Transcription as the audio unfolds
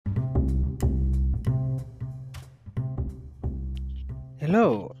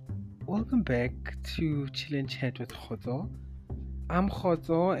Hello, welcome back to Chill and Chat with Khoto. I'm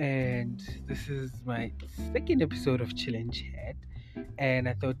Khoto, and this is my second episode of Chill and Chat. And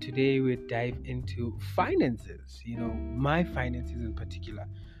I thought today we'd dive into finances, my finances in particular.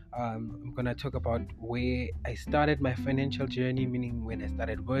 I'm going to talk about where I started my financial journey, meaning when I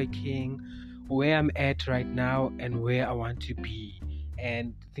started working, where I'm at right now, and where I want to be,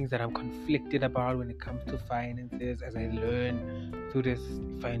 and things that I'm conflicted about when it comes to finances as I learn through this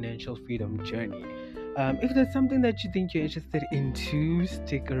financial freedom journey. If there's something that you think you're interested into,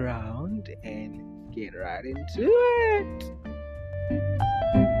 stick around and let's get right into it.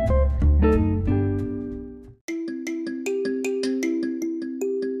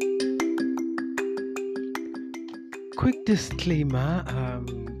 Quick disclaimer,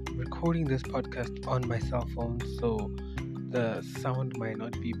 recording this podcast on my cell phone, so the sound might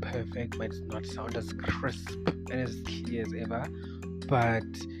not be perfect, might not sound as crisp and as clear as ever, but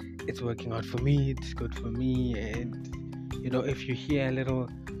it's working out for me, it's good for me. And if you hear a little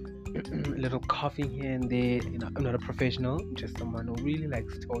coughing here and there, I'm not a professional, I'm just someone who really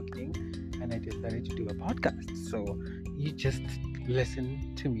likes talking, and I decided to do a podcast, so you just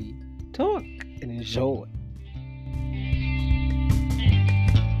listen to me talk and enjoy.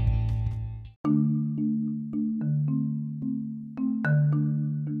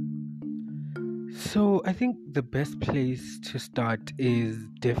 So I think the best place to start is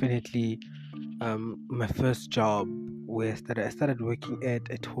definitely my first job, where I started working at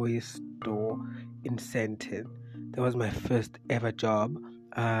a toy store in Sandton. That was my first ever job,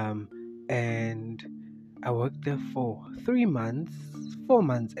 and I worked there for 4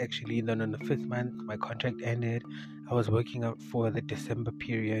 months actually. Then on the 5th month, my contract ended. I was working out for the December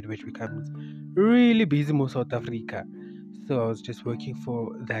period, which becomes really busy in South Africa. So I was just working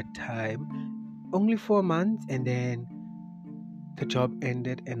for that time, only 4 months, and then the job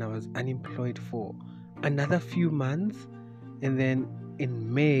ended and I was unemployed for another few months. And then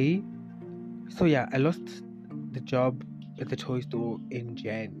in May, I lost the job at the toy store in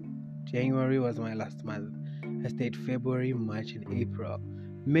January was my last month. I stayed February, March, and April.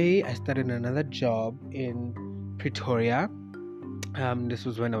 May, I started another job in Pretoria. This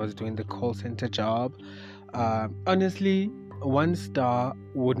was when I was doing the call center job. Honestly, 1 star,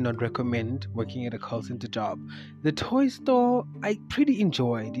 would not recommend working at a call center job. The toy store, I pretty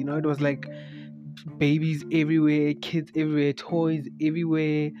enjoyed. It was like babies everywhere, kids everywhere, toys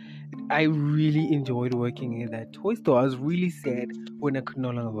everywhere. I really enjoyed working at that toy store. I was really sad when I could no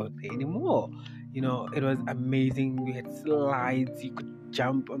longer work there anymore. It was amazing. We had slides, you could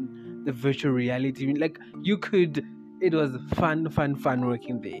jump on the virtual reality. It was fun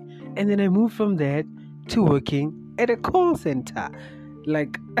working there. And then I moved from that to working at a call center,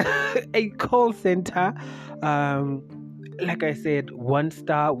 like a call center. Like I said, 1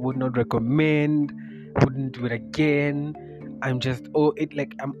 star, would not recommend, wouldn't do it again. I'm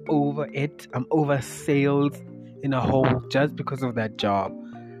over it. I'm over sales in a whole just because of that job.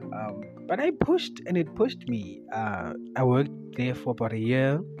 But I pushed and it pushed me. I worked there for about a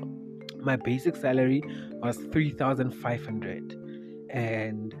year. My basic salary was 3,500,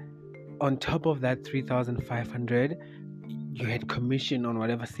 and on top of that 3,500, you had commission on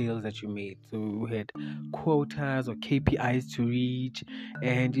whatever sales that you made. So we had quotas or KPIs to reach.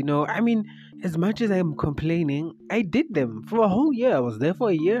 And as much as I'm complaining, I did them for a whole year. I was there for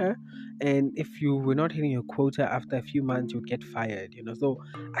a year, and if you were not hitting your quota after a few months, you would get fired. So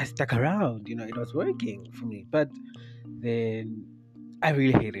I stuck around. It was working for me. But then I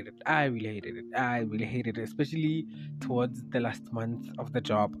really hated it. I really hated it, especially towards the last month of the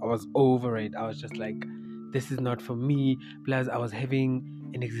job. I was over it. I was just like, this is not for me. Plus, I was having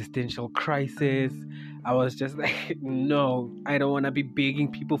an existential crisis. I was just like, no, I don't want to be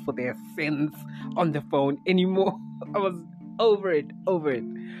begging people for their sins on the phone anymore. I was over it.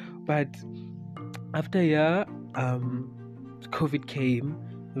 But after a year, COVID came.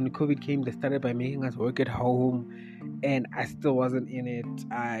 When COVID came, they started by making us work at home, and I still wasn't in it.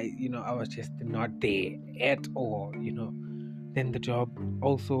 I was just not there at all. Then the job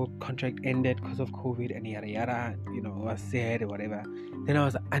also contract ended because of COVID and yada yada. I was sad or whatever. Then I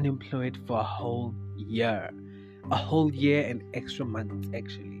was unemployed for a whole year and extra months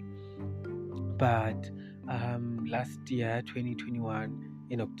actually. But last year, 2021,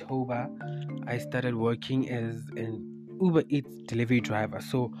 in October, I started working as an Uber Eats delivery driver.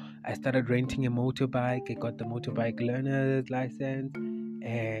 So I started renting a motorbike. I got the motorbike learner's license,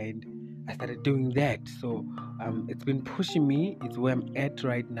 and I started doing that. So it's been pushing me. It's where I'm at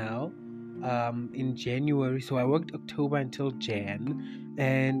right now. In January, so I worked October until Jan,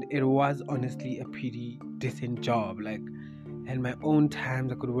 and it was honestly a pretty decent job. Like, and my own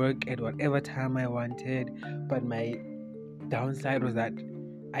times. I could work at whatever time I wanted, but my downside was that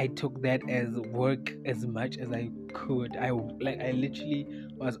I took that as work as much as I could. I literally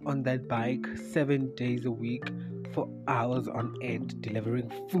was on that bike 7 days a week for hours on end,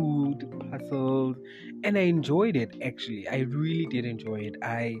 delivering food, parcels, and I enjoyed it. Actually, I really did enjoy it.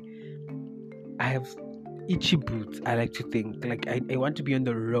 I have itchy boots. I like to think like I want to be on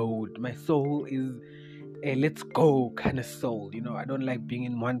the road. My soul is a let's go kind of soul. I don't like being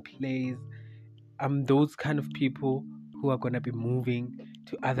in one place. I'm those kind of people who are gonna be moving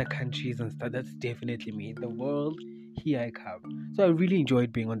to other countries and stuff. That's definitely me. The world, here I come. So I really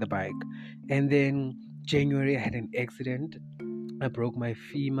enjoyed being on the bike. And then January, I had an accident. I broke my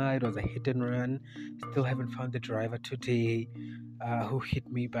femur. It was a hit and run. Still haven't found the driver today who hit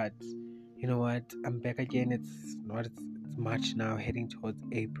me, but you know what? I'm back again. It's March now, heading towards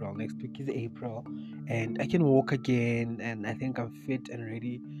April. Next week is April, and I can walk again. And I think I'm fit and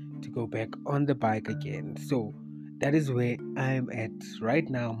ready to go back on the bike again. So that is where I'm at right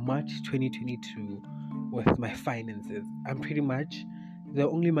now, March 2022, with my finances. I'm pretty much the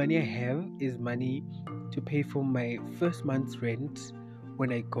only money I have is money to pay for my first month's rent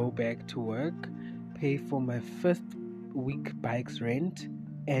when I go back to work, pay for my first week bike's rent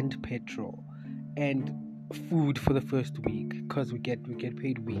and petrol, and food for the first week because we get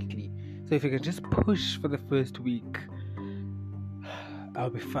paid weekly. So if I can just push for the first week, I'll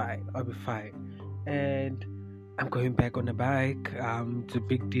be fine. And I'm going back on a bike. It's a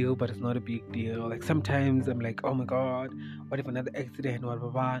big deal, but it's not a big deal. Like sometimes I'm like, oh my god, what if another accident, blah blah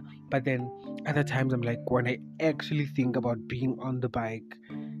blah. But then other times I'm like, when I actually think about being on the bike,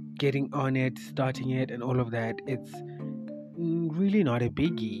 getting on it, starting it, and all of that, it's really not a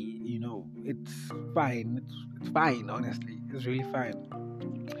biggie. It's fine. It's fine. Honestly, it's really fine.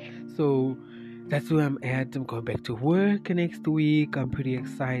 So that's where I'm at. I'm going back to work next week. I'm pretty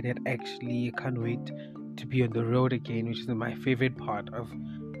excited. Actually, I can't wait to be on the road again, which is my favorite part of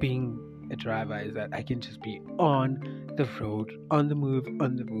being a driver, is that I can just be on the road, on the move,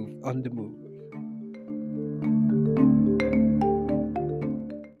 on the move, on the move.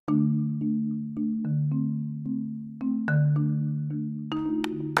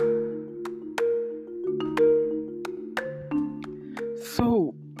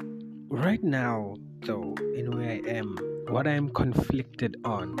 So right now, though, in where I am, what I'm conflicted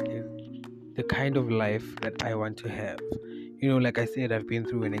on is the kind of life that I want to have. Like I said, I've been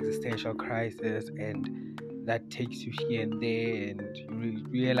through an existential crisis, and that takes you here and there, and you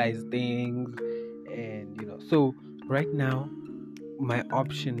realize things, and So right now, my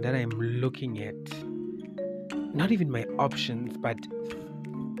option that I'm looking at, not even my options, but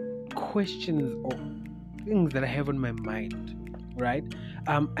questions or things that I have on my mind, right?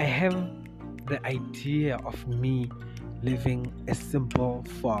 I have the idea of me living a simple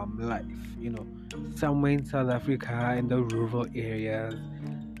farm life, somewhere in South Africa in the rural areas,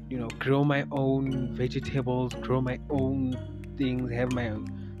 grow my own vegetables, grow my own things, have my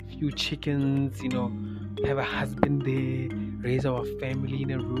few chickens, have a husband there, raise our family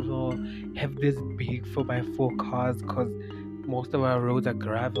in a rural, have this big 4x4 cars because most of our roads are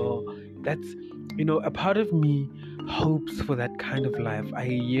gravel. That's, a part of me hopes for that kind of life. I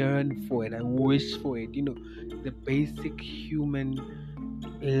yearn for it. I wish for it. The basic human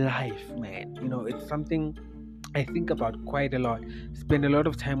life, man. It's something I think about quite a lot. Spend a lot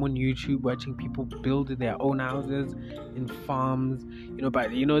of time on YouTube watching people build their own houses in farms.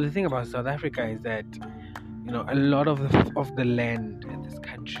 But the thing about South Africa is that a lot of the land in this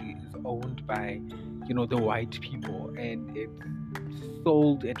country is owned by the white people, and it's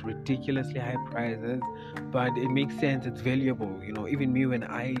sold at ridiculously high prices, but it makes sense. It's valuable. Even me,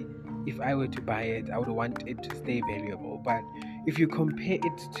 if I were to buy it, I would want it to stay valuable. But if you compare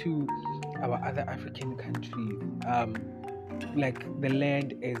it to our other African countries, like the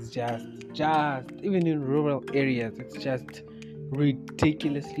land is just even in rural areas, it's just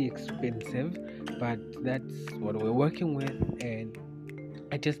ridiculously expensive. But that's what we're working with, and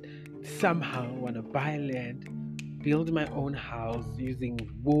I just somehow want to buy land, build my own house using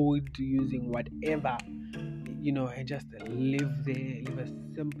wood, using whatever, and just live there, live a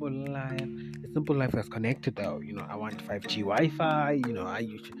simple life that's connected though. I want 5G Wi-Fi, I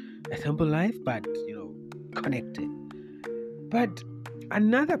use a simple life, but connected. But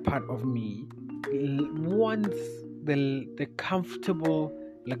another part of me wants the comfortable,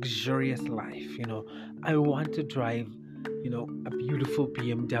 luxurious life. I want to drive a beautiful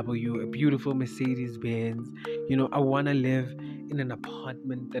BMW, a beautiful Mercedes Benz. I want to live in an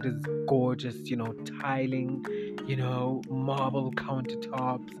apartment that is gorgeous, tiling, marble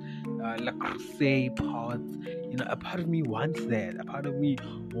countertops, Le Creuset pots. A part of me wants that. A part of me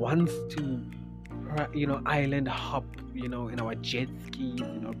wants to, island hop, in our jet skis,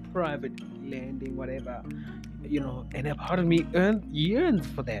 private landing, whatever, and a part of me yearns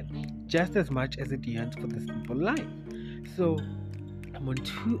for that just as much as it yearns for the simple life. So I'm on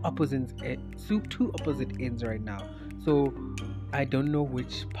two opposite ends right now. So I don't know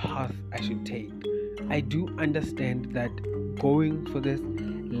which path I should take. I do understand that going for this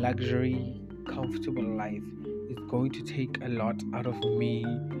luxury, comfortable life is going to take a lot out of me.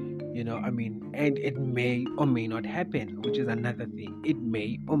 And it may or may not happen, which is another thing. It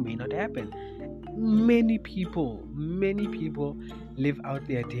may or may not happen. Many people live out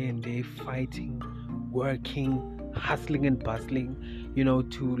their day and day fighting, working, hustling and bustling,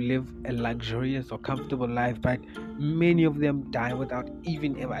 to live a luxurious or comfortable life, but many of them die without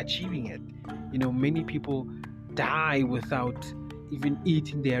even ever achieving it. Many people die without even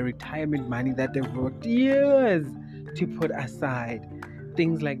eating their retirement money that they've worked years to put aside,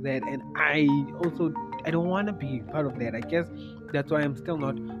 things like that. And I don't want to be part of that. I guess that's why I'm still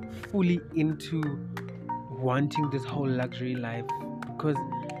not fully into wanting this whole luxury life, because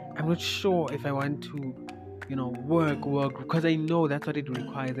I'm not sure if I want to, work, because I know that's what it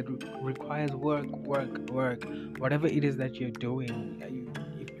requires. It requires work. Whatever it is that you're doing,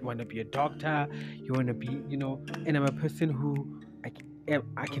 if you want to be a doctor, you want to be, and I'm a person who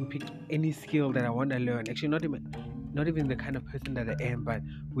I can pick any skill that I want to learn. Actually, not even the kind of person that I am, but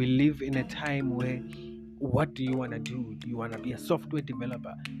we live in a time where, what do you want to do? Do you want to be a software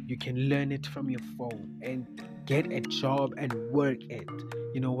developer? You can learn it from your phone and get a job and work it.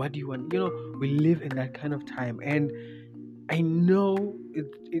 What do you want? We live in that kind of time, and I know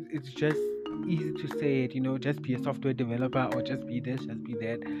it's just easy to say it, just be a software developer, or just be this, just be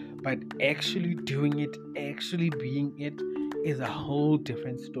that. But actually doing it, actually being it, is a whole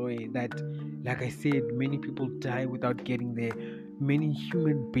different story. That, like I said, many people die without getting there. Many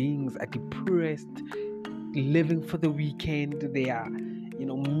human beings are depressed, living for the weekend. They are,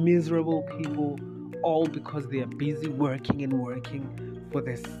 miserable people, all because they are busy working for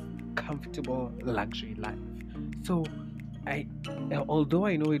this comfortable luxury life. So although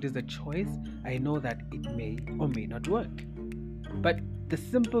I know it is a choice, I know that it may or may not work. But the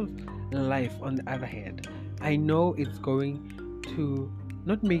simple life, on the other hand, I know it's going to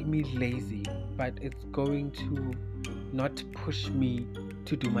not make me lazy, but it's going to not push me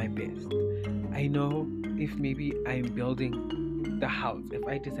to do my best. I know if maybe I'm building the house, if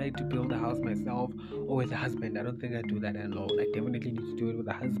I decide to build a house myself or with a husband, I don't think I do that alone. I definitely need to do it with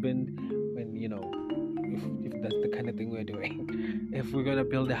a husband when, if that's the kind of thing we're doing. If we're gonna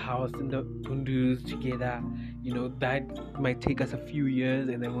build a house in the Tundus together, that might take us a few years,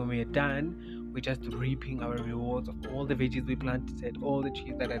 and then when we're done, we're just reaping our rewards of all the veggies we planted, all the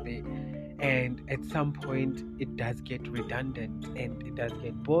trees that are there. And at some point, it does get redundant and it does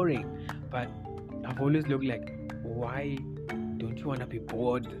get boring. But I've always looked like, why don't you want to be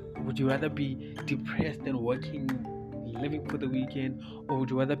bored? Would you rather be depressed and working, living for the weekend, or would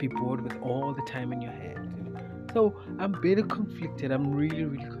you rather be bored with all the time in your hands? So I'm very conflicted. I'm really,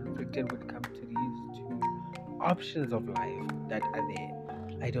 really conflicted when it comes to these two options of life that are there.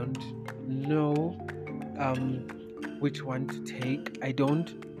 I don't know which one to take. I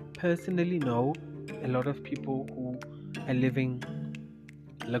don't personally know a lot of people who are living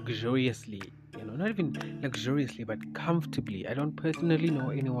luxuriously, not even luxuriously, but comfortably. I don't personally know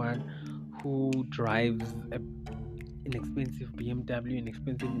anyone who drives an expensive BMW, an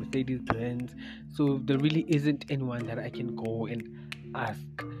expensive Mercedes Benz. So there really isn't anyone that I can go and ask.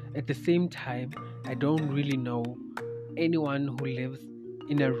 At the same time, I don't really know anyone who lives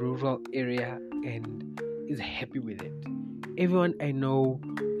in a rural area and is happy with it. Everyone I know,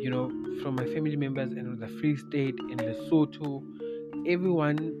 from my family members in the Free State, in Lesotho,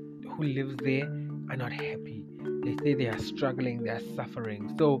 everyone who lives there are not happy. They say they are struggling, they are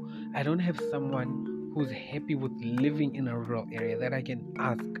suffering. So I don't have someone who's happy with living in a rural area that I can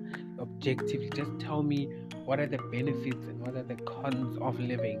ask objectively. Just tell me, what are the benefits and what are the cons of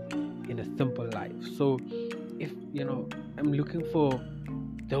living in a simple life. So if I'm looking for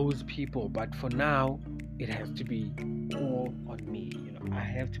those people, but for now it has to be all on me. I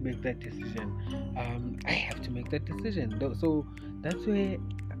have to make that decision. So that's where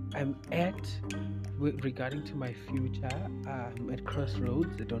I'm at regarding to my future. I'm at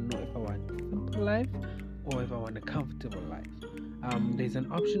crossroads. I don't know if I want a simple life or if I want a comfortable life. There's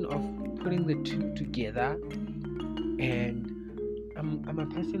an option of putting the two together and I'm a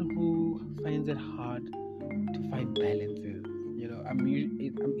person who finds it hard to find balances. I'm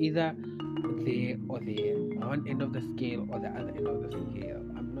either there or there, one end of the scale or the other end of the scale.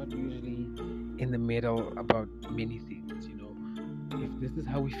 I'm not usually in the middle about many things. If this is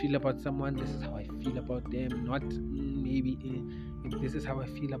how we feel about someone, this is how I feel about them. Not maybe if this is how I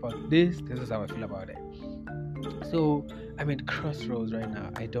feel about this is how I feel about it. So I'm at crossroads right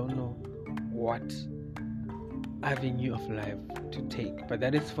now. I don't know what avenue of life to take, but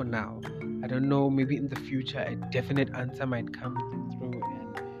that is for now. I don't know, maybe in the future a definite answer might come through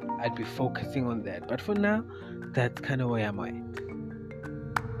and I'd be focusing on that, but for now that's kind of where I'm at.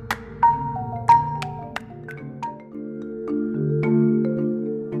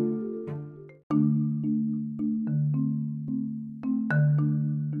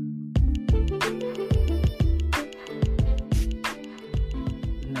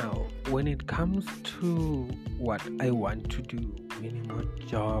 Now when it comes to what I want to do, meaning what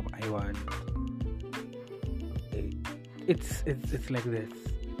job I want, it's like this.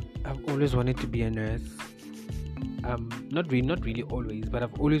 I've always wanted to be a nurse. Not really always, but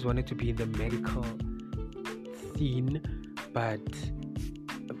I've always wanted to be in the medical scene. But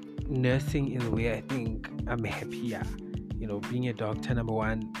nursing is where I think I'm happier. Being a doctor, number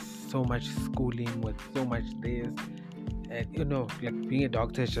one, so much schooling with so much this, and like being a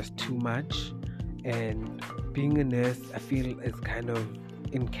doctor is just too much, and being a nurse I feel is kind of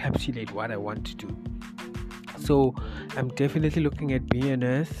encapsulate what I want to do. So I'm definitely looking at being a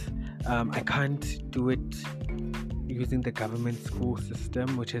nurse. I can't do it using the government school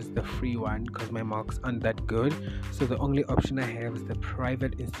system, which is the free one, because my marks aren't that good. So the only option I have is the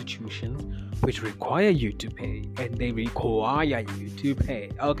private institutions, which require you to pay, and they require you to pay.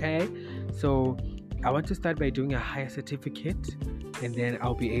 Okay, so I want to start by doing a higher certificate, and then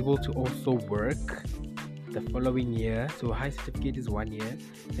I'll be able to also work the following year. So high certificate is 1 year,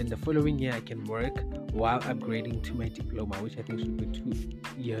 then the following year I can work while upgrading to my diploma, which I think should be 2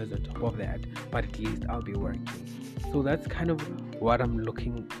 years on top of that, but at least I'll be working. So that's kind of what I'm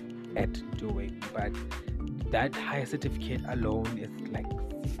looking at doing. But that higher certificate alone is like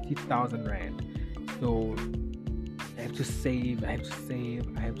 60,000 rand. So I have to save. I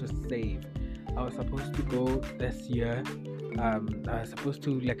was supposed to go this year. I was supposed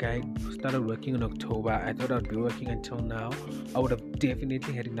to, I started working in October. I thought I'd be working until now. I would have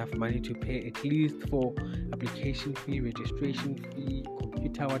definitely had enough money to pay at least for application fee, registration fee,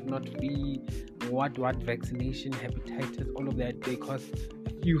 computer whatnot fee, what vaccination, hepatitis, all of that. They cost a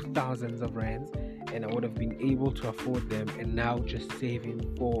few thousands of rands, and I would have been able to afford them, and now just saving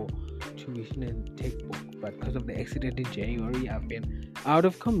for tuition and textbook. But because of the accident in January, I've been out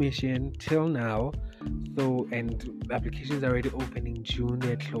of commission till now. So, and the applications are already opening June,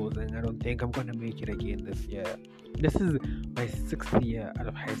 they're closing. I don't think I'm gonna make it again this year. This is my 6th year out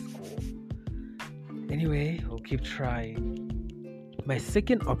of high school. Anyway, I'll keep trying. My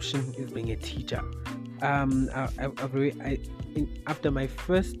second option is being a teacher. After my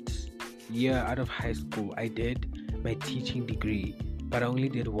first year out of high school, I did my teaching degree, but I only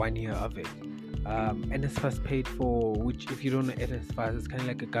did 1 year of it. NSFAS paid for, which, if you don't know NSFAS, it's kind of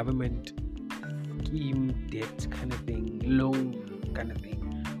like a government scheme, debt kind of thing, loan kind of thing,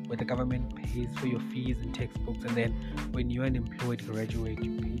 where the government pays for your fees and textbooks, and then when you're an employed graduate,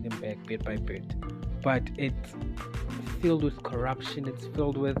 you pay them back bit by bit. But it's filled with corruption, it's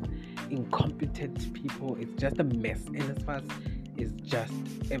filled with incompetent people, it's just a mess. NSFAS is just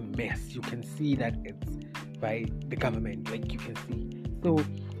a mess. You can see that it's by the government, like you can see. So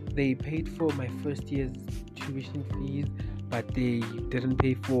they paid for my first year's tuition fees, but they didn't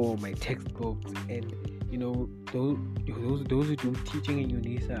pay for my textbooks. And those who do teaching in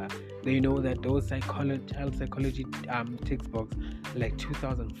UNISA, they know that those child psychology textbooks are like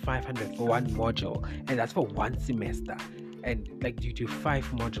 2,500 for one module, and that's for one semester. And like you do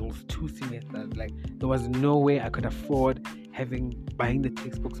 5 modules, 2 semesters. Like there was no way I could afford buying the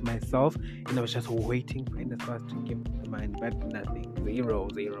textbooks myself, and I was just waiting for NSFAS to give the money, but nothing, zero.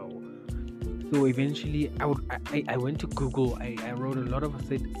 So eventually I went to Google. I wrote a lot of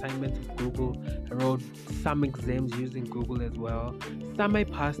assignments with Google. I wrote some exams using Google as well. Some I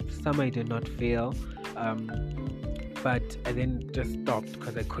passed, some I did not fail. But I then just stopped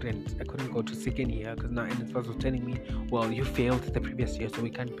because I couldn't go to second year, because now NSFAS was telling me, well, you failed the previous year, so we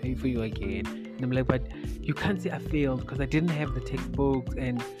can't pay for you again. And I'm like, but you can't say I failed because I didn't have the textbooks.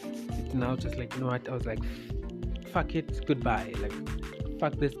 And it's now just like, you know what, I was like, fuck it, goodbye. Like,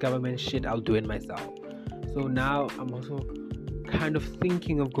 fuck this government shit, I'll do it myself. So now I'm also kind of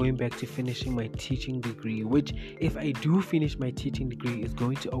thinking of going back to finishing my teaching degree, which, if I do finish my teaching degree, is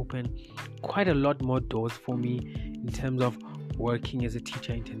going to open quite a lot more doors for me in terms of working as a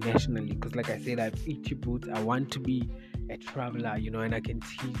teacher internationally. Because, like I said, I have itchy boots. I want to be a traveler, and I can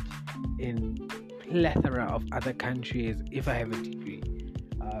teach in plethora of other countries if I have a degree.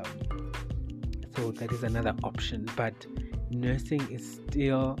 So that is another option, but nursing is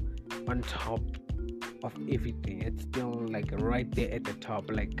still on top of everything. It's still like right there at the top.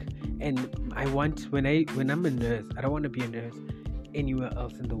 And I want, when I'm a nurse, I don't want to be a nurse anywhere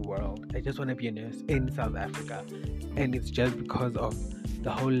else in the world. I just want to be a nurse in South Africa. And it's just because of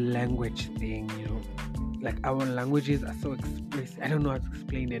the whole language thing, like our languages are so expressive. I don't know how to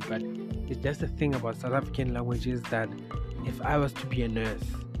explain it, but it's just a thing about South African languages that if I was to be a nurse,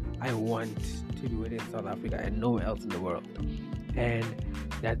 I want to do it in South Africa and nowhere else in the world. And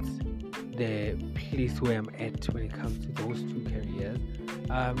that's the place where I'm at when it comes to those two careers.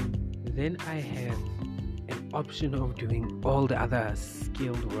 Then I have an option of doing all the other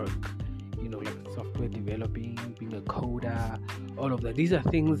skilled work, like software developing, being a coder, all of that. These are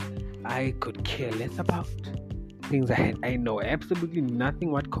things I could care less about. Things I know absolutely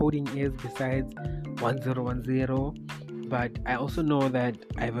nothing what coding is besides 1010. But I also know that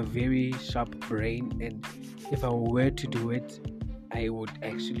I have a very sharp brain, and if I were to do it, I would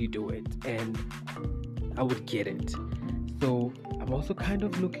actually do it and I would get it. So I'm also kind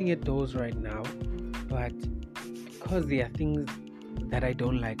of looking at those right now, but because there are things that I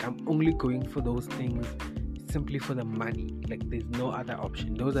don't like, I'm only going for those things simply for the money. Like, there's no other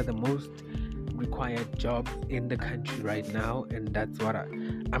option. Those are the most required jobs in the country right now, and that's what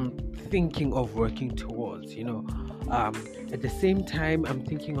I'm thinking of working towards. At the same time, I'm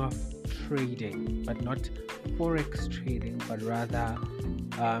thinking of trading, but not forex trading, but rather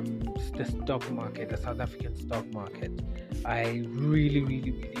the stock market, the South African stock market. I really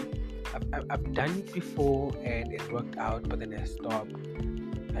I've done it before and it worked out, but then I stopped.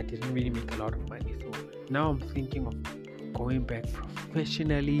 I didn't really make a lot of money, so now I'm thinking of going back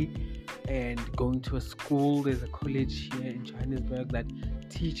professionally and going to a school. There's a college here in Johannesburg that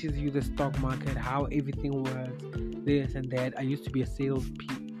teaches you the stock market, how everything works, this and that. I used to be a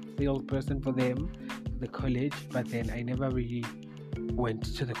salesperson for them, the college, but then I never really went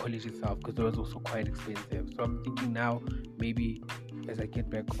to the college itself because it was also quite expensive. So I'm thinking now, maybe as I get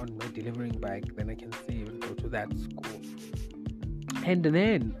back on my delivering bike, then I can save and go to that school. And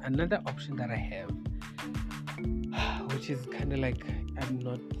then another option that I have, which is kind of like, I'm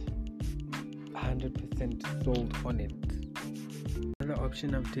not 100% sold on it. Another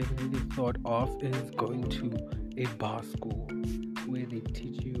option I've definitely thought of is going to a bar school where they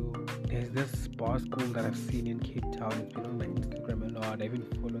teach you. There's this bar school that I've seen in Cape Town. It's been on my Instagram a lot. I even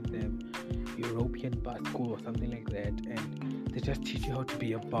followed them, European bar school or something like that, and they just teach you how to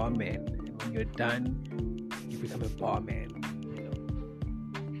be a barman, and when you're done, you become a barman.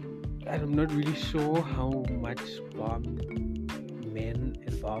 I'm not really sure how much barmen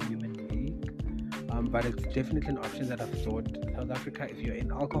and barwomen make, but it's definitely an option that I've thought. South Africa, if you're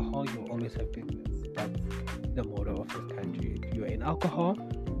in alcohol, you'll always have business. That's the motto of this country. If you're in alcohol,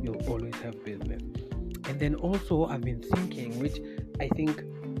 you'll always have business. And then also, I've been thinking, which I think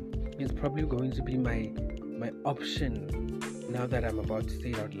is probably going to be my option now that I'm about to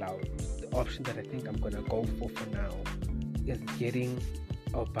say it out loud. The option that I think I'm gonna go for now is getting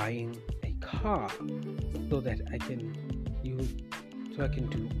or buying a car so that I can do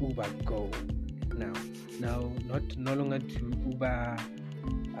Uber Go now. No longer do Uber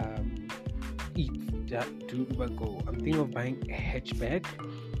Eats, do Uber Go. I'm thinking of buying a hatchback,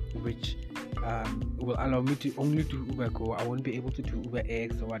 which will allow me to only do Uber Go. I won't be able to do Uber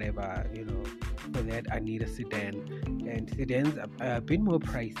X or whatever. For that I need a sedan, and sedans are a bit more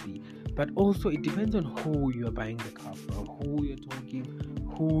pricey. But also it depends on who you're buying the car from, who you're talking,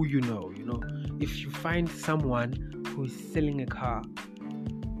 who you know. If you find someone who's selling a car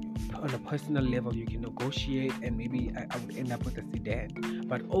on a personal level, you can negotiate, and maybe I would end up with a sedan.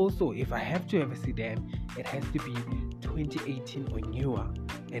 But also, if I have to have a sedan, it has to be 2018 or newer,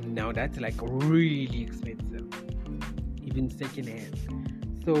 and now that's like really expensive, even second hand.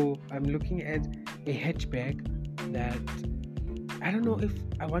 So I'm looking at a hatchback that I don't know if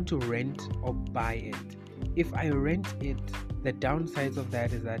I want to rent or buy it. If I rent it, the downsides of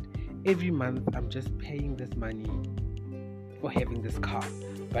that is that every month I'm just paying this money for having this car.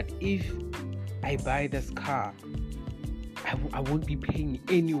 But if I buy this car, I won't be paying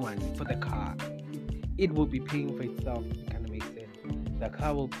anyone for the car. It will be paying for itself. It kind of makes sense. The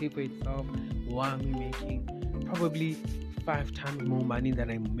car will pay for itself while I'm making probably 5 times more money than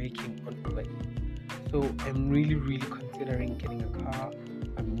I'm making on Uber. So I'm really, really considering getting a car.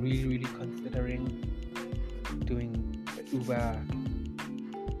 I'm really, really considering doing Uber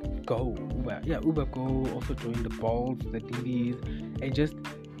Go. Uber Go. Also join the Bolts, the DDs, and just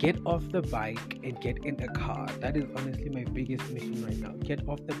get off the bike and get in a car. That is honestly my biggest mission right now. Get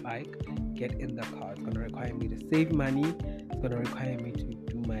off the bike, get in the car. It's gonna require me to save money. It's gonna require me to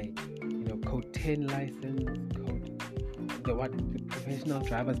do my, code 10 license, the professional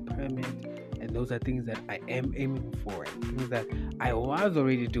driver's permit, and those are things that I am aiming for, and things that I was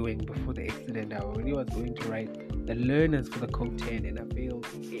already doing before the accident. I already was going to write the learners for the code 10, and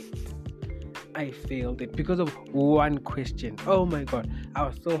I failed it because of one question. Oh my god, I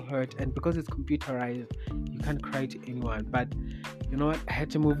was so hurt. And because it's computerized, you can't cry to anyone. But you know what, I had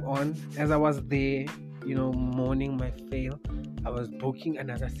to move on. As I was there, mourning my fail, I was booking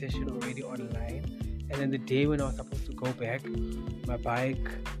another session already online. And then the day when I was supposed to go back, my bike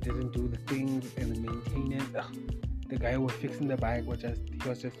didn't do the things, and the maintenance, the guy who was fixing the bike was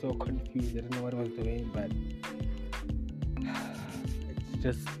just so confused. I didn't know what I was doing. But it's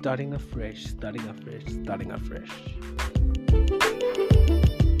just starting afresh.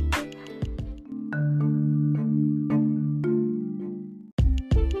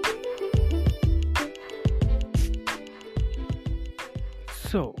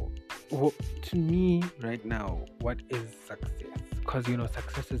 So, to me right now, what is success? Because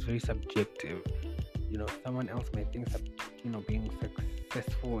success is very subjective. Someone else might think being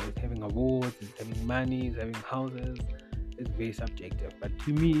successful is having awards, is having money, is having houses. It's very subjective. But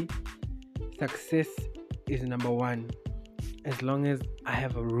to me, success is number one. As long as I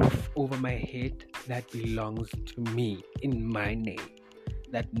have a roof over my head that belongs to me in my name,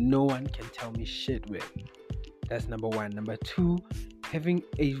 that no one can tell me shit with. That's number one. Number two, having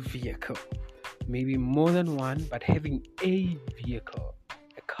a vehicle. Maybe more than one, but having a vehicle,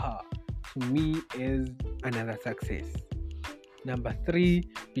 a car, to me is another success. Number three,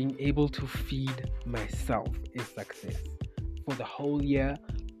 being able to feed myself is success. For the whole year,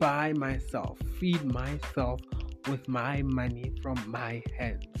 by myself, feed myself with my money from my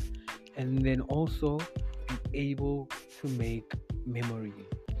hands. And then also be able to make memories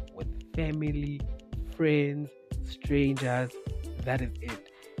with family, friends, strangers. That is it.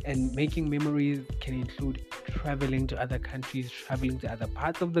 And making memories can include traveling to other countries, traveling to other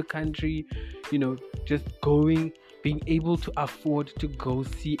parts of the country, just going, being able to afford to go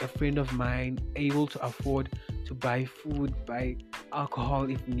see a friend of mine, able to afford to buy food, buy alcohol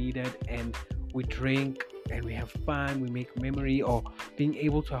if needed, and we drink and we have fun, we make memory. Or being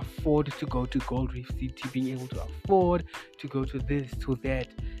able to afford to go to Gold Reef City, being able to afford to go to this, to that.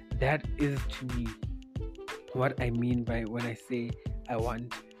 That is, to me, what I mean by when I say I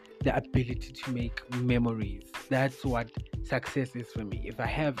want the ability to make memories. That's what success is for me. If I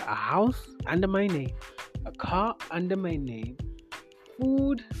have a house under my name, a car under my name,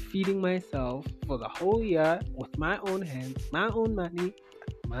 food, feeding myself for the whole year with my own hands, my own money,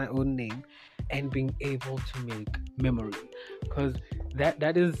 my own name, and being able to make memories. Because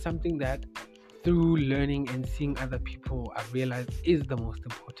that is something that through learning and seeing other people, I've realized is the most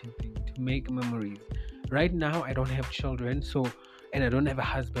important thing, to make memories. Right now, I don't have children, and I don't have a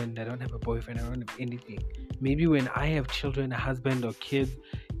husband, I don't have a boyfriend, I don't have anything. Maybe when I have children, a husband or kids,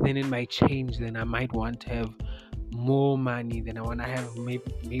 then it might change. Then I might want to have more money, then I want to have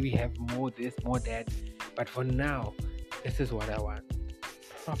maybe have more this, more that. But for now, this is what I want: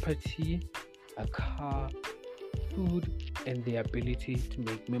 property, a car, food, and the ability to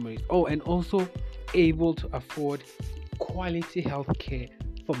make memories. Oh, and also able to afford quality healthcare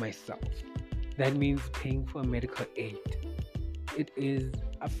for myself. That means paying for medical aid. It is,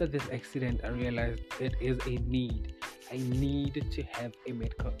 after this accident, I realized it is a need. I need to have a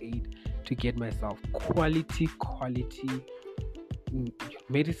medical aid to get myself quality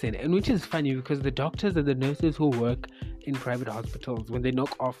medicine. And which is funny because the doctors and the nurses who work in private hospitals, when they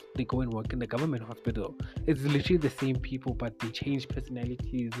knock off, they go and work in the government hospital. It's literally the same people, but they change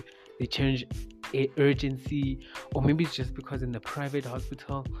personalities, they change urgency. Or maybe it's just because in the private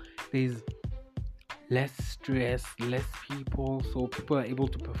hospital there's less stress, less people, so people are able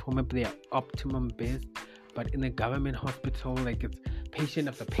to perform at their optimum best. But in the government hospital, like, it's patient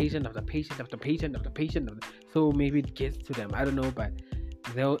after patient after patient after patient after patient, so maybe it gets to them, I don't know. But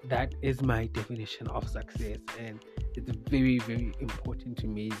that is my definition of success, and it's very, very important to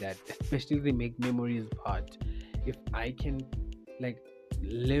me that, especially the make memories part, if I can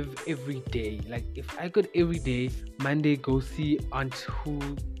live every day, if I could every day, Monday go see aunt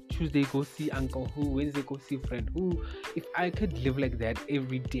who, Tuesday go see uncle who, Wednesday go see friend who, if I could live like that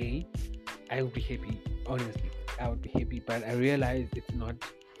every day, I would be happy. Honestly, I would be happy. But I realize it's not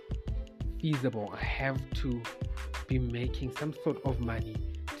feasible. I have to be making some sort of money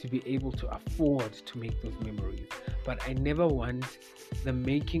to be able to afford to make those memories. But I never want the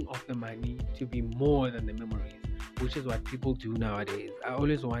making of the money to be more than the memories, which is what people do nowadays. I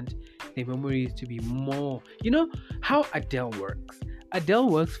always want the memories to be more. You know how Adele works? Adele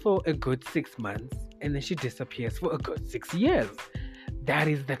works for a good 6 months and then she disappears for a good 6 years. That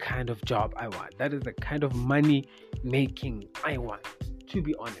is the kind of job I want. That is the kind of money making I want, to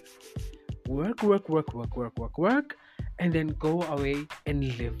be honest. Work, and then go away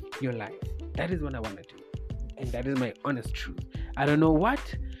and live your life. That is what I want to do. And that is my honest truth. I don't know what.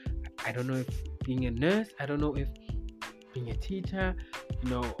 I don't know if being a nurse, I don't know if being a teacher,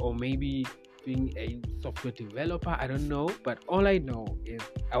 or maybe being a software developer, I don't know. But all I know is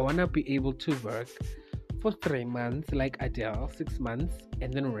I want to be able to work for 3 months like Adele, 6 months,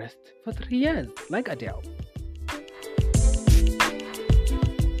 and then rest for 3 years like Adele.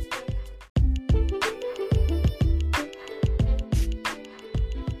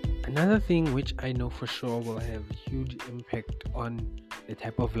 Another thing which I know for sure will have huge impact on the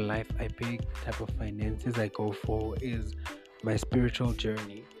type of life I pick, the type of finances I go for, is my spiritual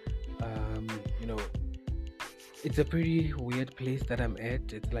journey. It's a pretty weird place that I'm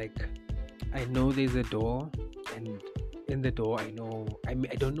at. It's like I know there's a door, and in the door I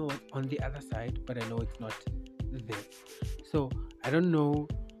don't know what's on the other side, but I know it's not there. So I don't know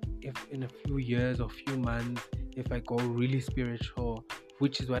if in a few years or few months, if I go really spiritual,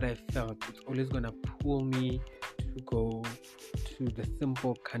 which is what I felt, it's always gonna pull me to go to the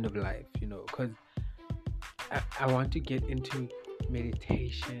simple kind of life, because I want to get into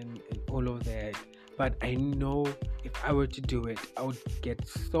meditation and all of that. But I know if I were to do it, I would get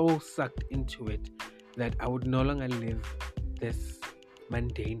so sucked into it that I would no longer live this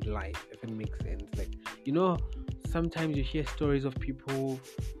mundane life, if it makes sense. Like, sometimes you hear stories of people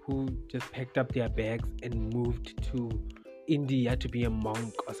who just packed up their bags and moved to India to be a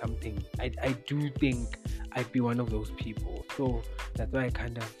monk or something. I do think I'd be one of those people. So that's why I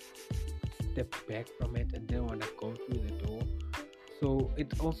kind of stepped back from it and didn't want to go through the door. So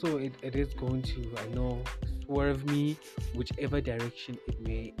it is going to, I know, swerve me whichever direction it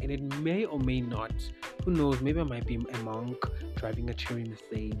may, and it may or may not. Who knows? Maybe I might be a monk driving a cherry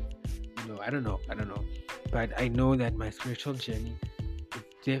Mercedes. I don't know. But I know that my spiritual journey is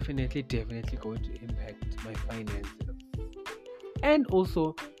definitely going to impact my finances, and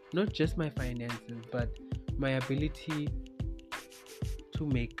also not just my finances, but my ability to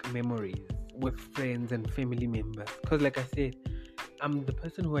make memories with friends and family members. Because, like I said, I'm the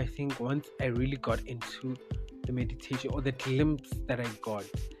person who I think once I really got into the meditation, or the glimpse that I got,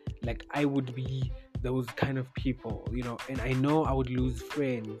 like I would be those kind of people, and I know I would lose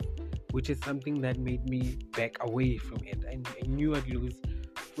friends, which is something that made me back away from it. I knew I'd lose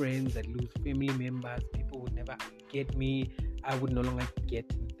friends, I'd lose family members, people would never get me, I would no longer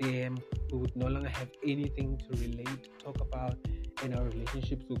get them, we would no longer have anything to relate, talk about, and our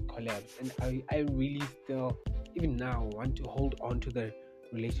relationships would collapse. And I really still, even now, want to hold on to the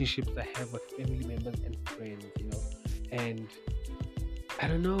relationships I have with family members and friends, and I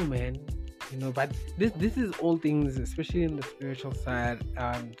don't know, man, but this is all things, especially in the spiritual side.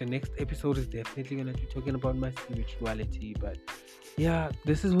 The next episode is definitely going to be talking about my spirituality, but yeah,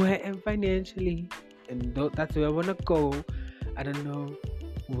 this is where I am financially, and that's where I want to go. I don't know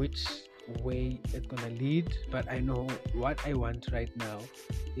which way it's gonna lead, but I know what I want right now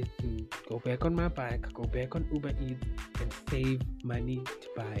is to go back on my bike, go back on Uber Eats, and save money to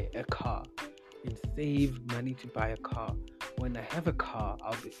buy a car. When I have a car,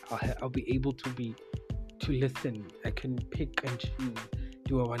 I'll be able to listen. I can pick and choose.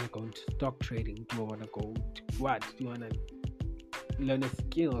 Do I want to go into stock trading? Do I want to go to what? Do I want to learn a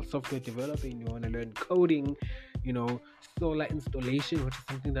skill, software developing? Do I want to learn coding? Solar installation, which is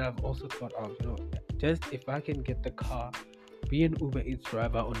something that I've also thought of. Just if I can get the car, be an Uber Eats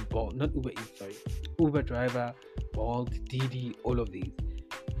driver on Bolt, not Uber Eats, sorry, Uber driver, Bolt, Didi, all of these,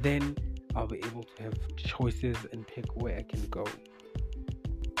 then I'll be able to have choices and pick where I can go.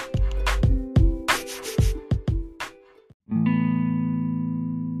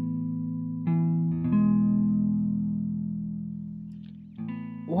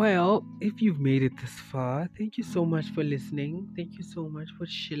 Well, if you've made it this far, thank you so much for listening. Thank you so much for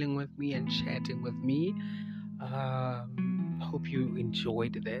chilling with me and chatting with me. Hope you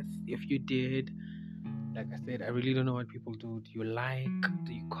enjoyed this. If you did, like I said, I really don't know what people do. Do you like?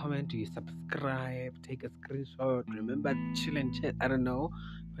 Do you comment? Do you subscribe? Take a screenshot? Remember, chill and chat? I don't know.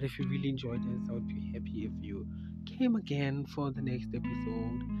 But if you really enjoyed this, I would be happy if you came again for the next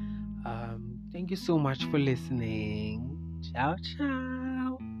episode. Thank you so much for listening. Ciao, ciao.